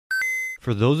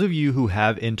For those of you who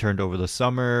have interned over the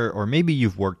summer, or maybe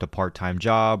you've worked a part time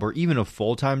job or even a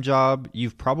full time job,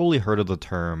 you've probably heard of the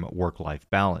term work life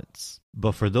balance.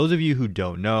 But for those of you who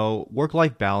don't know, work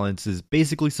life balance is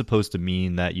basically supposed to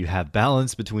mean that you have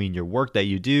balance between your work that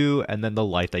you do and then the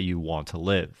life that you want to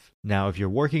live. Now, if you're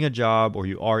working a job or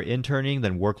you are interning,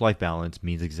 then work life balance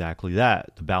means exactly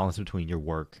that, the balance between your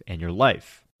work and your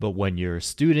life. But when you're a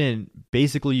student,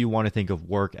 basically you want to think of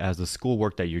work as the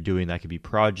schoolwork that you're doing. That could be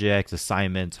projects,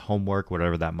 assignments, homework,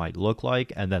 whatever that might look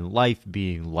like, and then life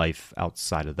being life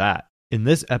outside of that. In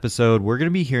this episode, we're going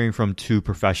to be hearing from two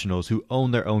professionals who own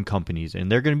their own companies,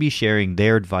 and they're going to be sharing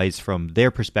their advice from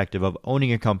their perspective of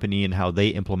owning a company and how they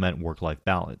implement work-life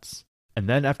balance. And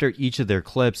then after each of their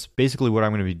clips, basically what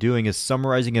I'm going to be doing is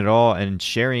summarizing it all and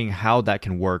sharing how that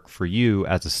can work for you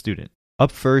as a student.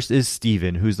 Up first is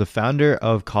Steven, who's the founder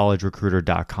of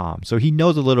collegerecruiter.com. So he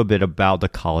knows a little bit about the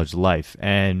college life,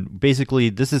 and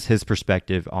basically this is his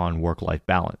perspective on work-life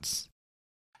balance.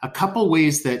 A couple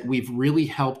ways that we've really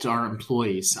helped our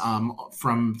employees,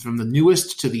 from the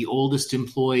newest to the oldest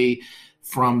employee,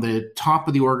 from the top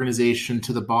of the organization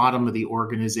to the bottom of the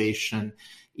organization,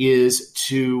 is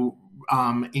to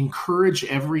encourage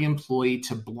every employee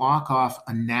to block off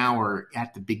an hour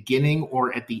at the beginning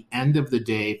or at the end of the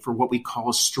day for what we call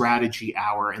a strategy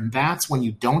hour. And that's when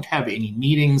you don't have any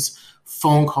meetings,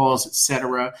 phone calls,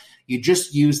 etc. You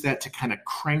just use that to kind of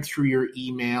crank through your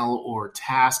email or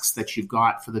tasks that you've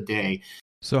got for the day.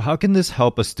 So how can this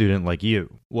help a student like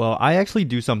you? Well, I actually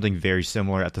do something very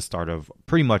similar at the start of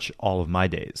pretty much all of my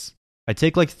days. I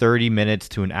take like 30 minutes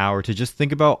to an hour to just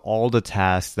think about all the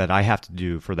tasks that I have to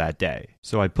do for that day.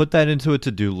 So I put that into a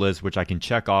to-do list, which I can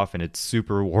check off, and it's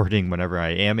super rewarding whenever I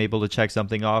am able to check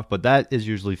something off. But that is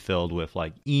usually filled with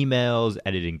like emails,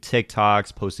 editing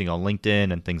TikToks, posting on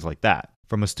LinkedIn, and things like that.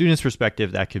 From a student's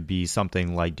perspective, that could be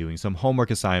something like doing some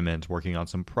homework assignments, working on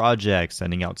some projects,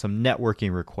 sending out some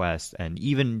networking requests, and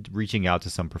even reaching out to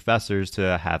some professors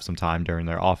to have some time during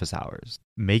their office hours.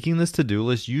 Making this to-do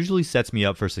list usually sets me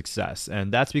up for success,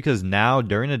 and that's because now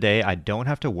during the day, I don't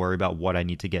have to worry about what I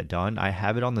need to get done. I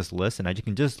have it on this list, and I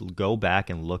can just go back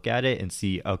and look at it and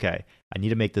see, okay, I need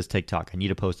to make this TikTok, I need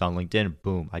to post on LinkedIn,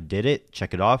 boom, I did it,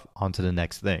 check it off, on to the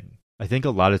next thing. I think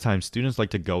a lot of times students like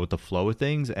to go with the flow of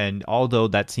things, and although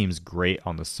that seems great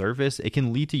on the surface, it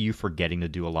can lead to you forgetting to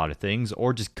do a lot of things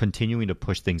or just continuing to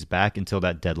push things back until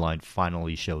that deadline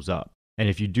finally shows up. And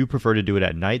if you do prefer to do it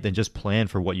at night, then just plan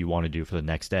for what you want to do for the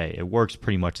next day. It works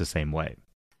pretty much the same way.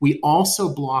 We also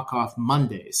block off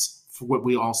Mondays for what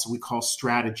we call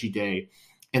strategy day,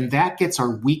 and that gets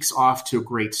our weeks off to a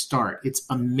great start. It's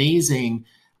amazing.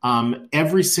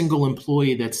 Every single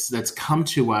employee that's come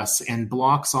to us and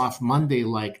blocks off Monday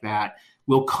like that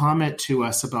will comment to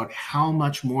us about how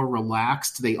much more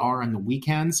relaxed they are on the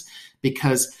weekends,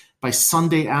 because by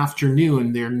Sunday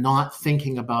afternoon, they're not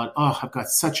thinking about, oh, I've got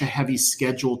such a heavy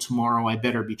schedule tomorrow, I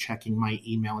better be checking my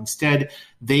email. Instead,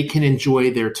 they can enjoy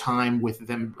their time with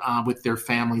them, with their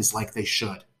families like they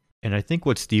should. And I think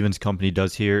what Steven's company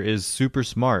does here is super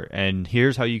smart, and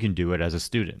here's how you can do it as a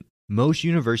student. Most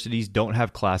universities don't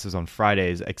have classes on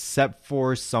Fridays, except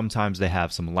for sometimes they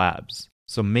have some labs.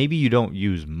 So maybe you don't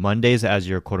use Mondays as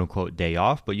your quote-unquote day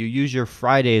off, but you use your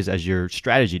Fridays as your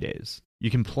strategy days. You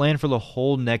can plan for the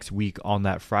whole next week on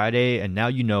that Friday, and now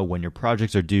you know when your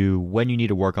projects are due, when you need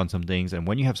to work on some things, and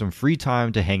when you have some free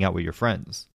time to hang out with your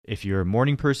friends. If you're a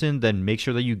morning person, then make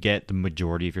sure that you get the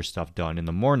majority of your stuff done in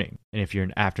the morning. And if you're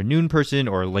an afternoon person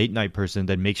or a late night person,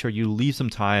 then make sure you leave some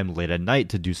time late at night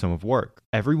to do some of work.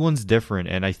 Everyone's different,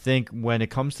 and I think when it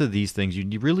comes to these things,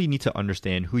 you really need to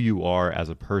understand who you are as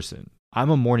a person. I'm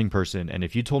a morning person, and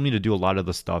if you told me to do a lot of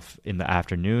the stuff in the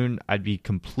afternoon, I'd be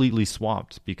completely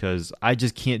swamped because I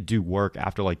just can't do work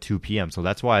after like 2 p.m. So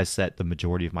that's why I set the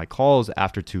majority of my calls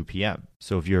after 2 p.m.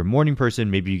 So if you're a morning person,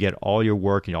 maybe you get all your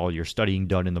work and all your studying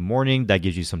done in the morning. That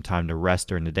gives you some time to rest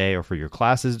during the day or for your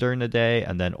classes during the day.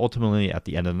 And then ultimately at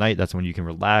the end of the night, that's when you can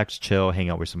relax, chill, hang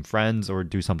out with some friends, or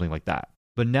do something like that.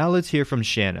 But now let's hear from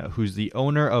Shanna, who's the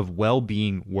owner of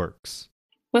Wellbeing Works.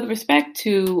 With respect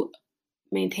to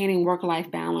maintaining work-life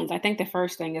balance, I think the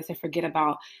first thing is to forget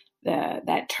about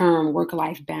that term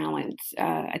work-life balance.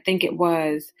 I think it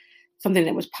was something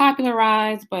that was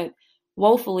popularized, but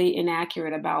woefully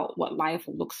inaccurate about what life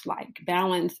looks like.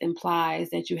 Balance implies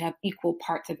that you have equal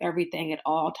parts of everything at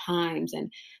all times, and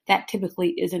that typically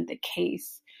isn't the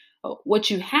case. What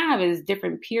you have is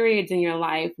different periods in your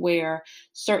life where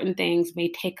certain things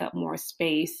may take up more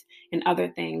space and other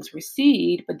things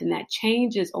recede, but then that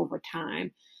changes over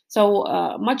time. So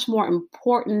a much more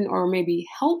important or maybe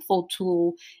helpful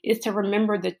tool is to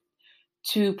remember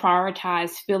to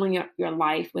prioritize filling up your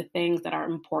life with things that are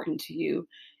important to you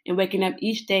and waking up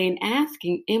each day and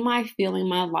asking, am I filling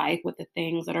my life with the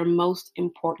things that are most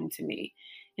important to me?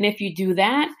 And if you do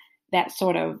that, that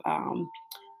sort of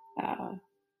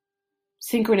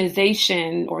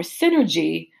synchronization or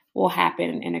synergy will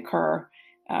happen and occur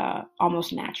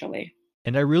almost naturally.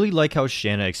 And I really like how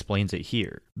Shanna explains it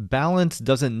here. Balance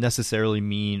doesn't necessarily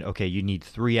mean, okay, you need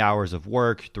 3 hours of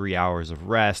work, 3 hours of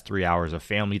rest, 3 hours of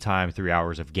family time, 3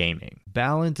 hours of gaming.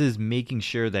 Balance is making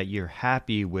sure that you're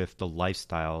happy with the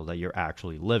lifestyle that you're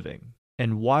actually living.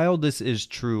 And while this is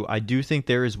true, I do think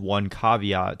there is one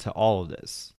caveat to all of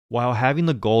this. While having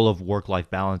the goal of work-life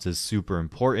balance is super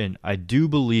important, I do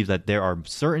believe that there are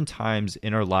certain times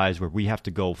in our lives where we have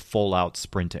to go full out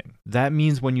sprinting. That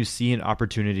means when you see an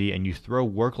opportunity and you throw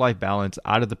work-life balance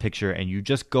out of the picture and you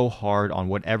just go hard on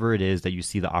whatever it is that you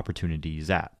see the opportunities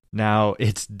at. Now,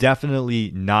 it's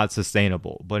definitely not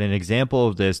sustainable, but an example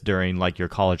of this during like your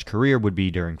college career would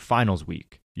be during finals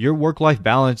week. Your work-life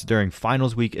balance during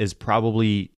finals week is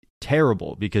probably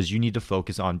terrible because you need to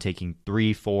focus on taking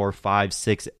 3, 4, 5,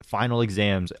 6 final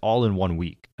exams all in 1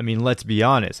 week. I mean, let's be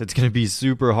honest, it's going to be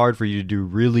super hard for you to do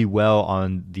really well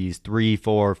on these 3,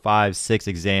 4, 5, 6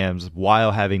 exams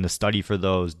while having to study for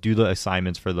those, do the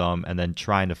assignments for them, and then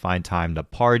trying to find time to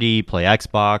party, play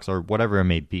Xbox, or whatever it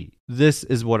may be. This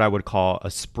is what I would call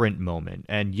a sprint moment.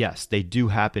 And yes, they do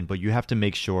happen, but you have to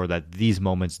make sure that these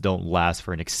moments don't last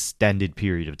for an extended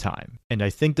period of time. And I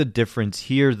think the difference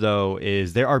here, though,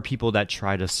 is there are people that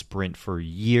try to sprint for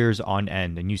years on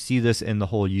end. And you see this in the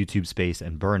whole YouTube space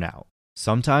and burnout.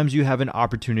 Sometimes you have an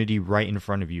opportunity right in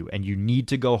front of you and you need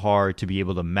to go hard to be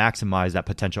able to maximize that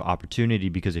potential opportunity,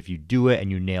 because if you do it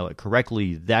and you nail it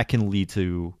correctly, that can lead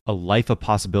to a life of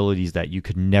possibilities that you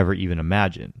could never even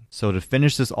imagine. So to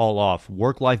finish this all off,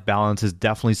 work-life balance is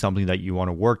definitely something that you want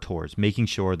to work towards, making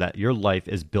sure that your life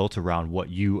is built around what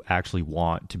you actually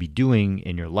want to be doing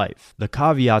in your life. The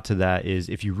caveat to that is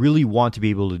if you really want to be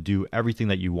able to do everything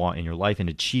that you want in your life and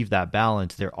achieve that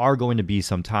balance, there are going to be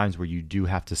some times where you do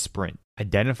have to sprint.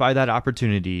 Identify that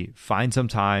opportunity, find some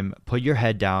time, put your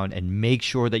head down, and make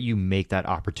sure that you make that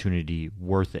opportunity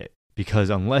worth it.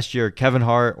 Because unless you're Kevin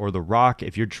Hart or The Rock,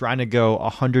 if you're trying to go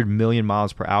 100 million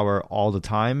miles per hour all the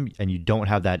time and you don't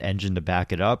have that engine to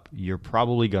back it up, you're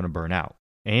probably going to burn out.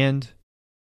 And,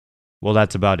 well,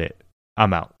 that's about it.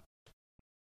 I'm out.